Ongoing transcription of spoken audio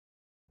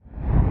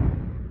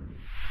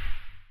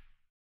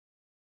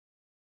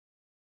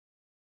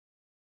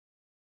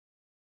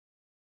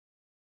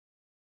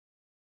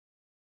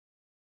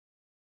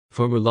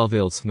Former Love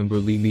Ills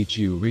member Mi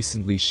Joo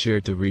recently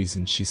shared the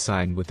reason she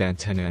signed with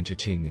Antenna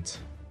Entertainment.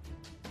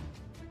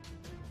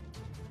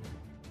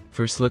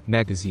 First Look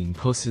magazine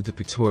posted the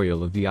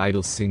pictorial of the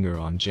Idol singer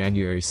on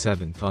January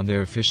 7th on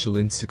their official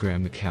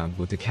Instagram account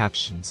with the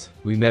captions,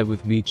 "We met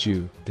with Mi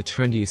Joo, the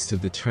trendiest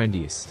of the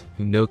trendiest,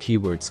 whom no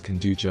keywords can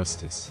do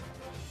justice."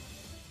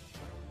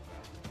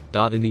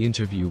 In the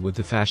interview with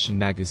the fashion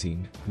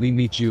magazine,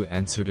 Mi Joo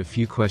answered a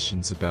few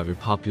questions about her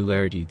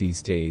popularity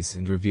these days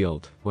and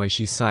revealed why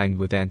she signed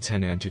with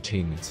Antenna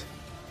Entertainment.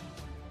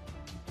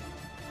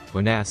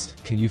 When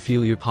asked, "Can you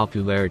feel your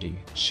popularity?"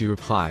 she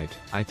replied,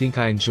 "I think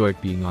I enjoyed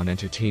being on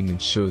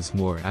entertainment shows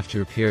more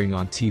after appearing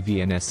on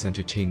TVN's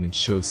entertainment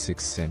show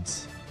 6th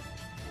Sense.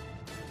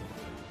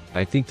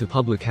 I think the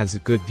public has a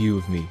good view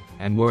of me,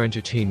 and more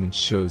entertainment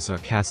shows are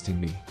casting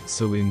me,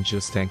 so I'm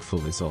just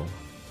thankful is all."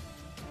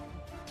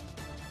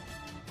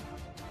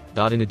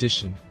 In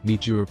addition, Mi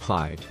Joo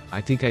replied, "I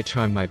think I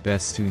try my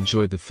best to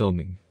enjoy the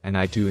filming, and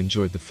I do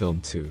enjoy the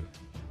film too.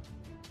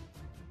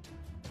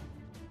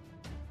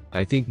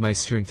 I think my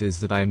strength is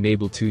that I am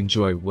able to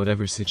enjoy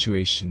whatever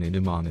situation and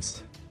am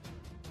honest."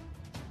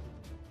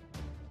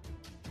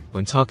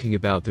 When talking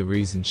about the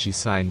reason she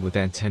signed with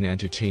Antenna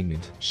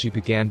Entertainment, she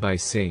began by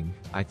saying,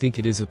 "I think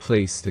it is a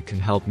place that can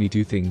help me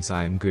do things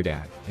I am good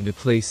at, and a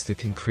place that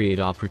can create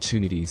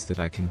opportunities that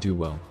I can do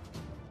well."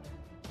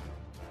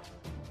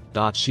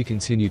 She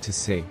continued to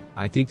say,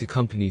 "I think the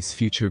company's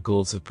future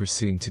goals of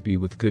pursuing to be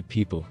with good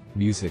people,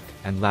 music,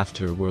 and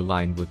laughter were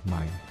aligned with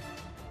mine.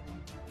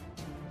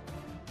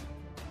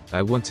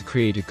 I want to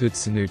create a good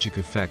synergic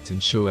effect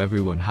and show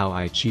everyone how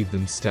I achieve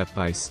them step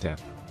by step."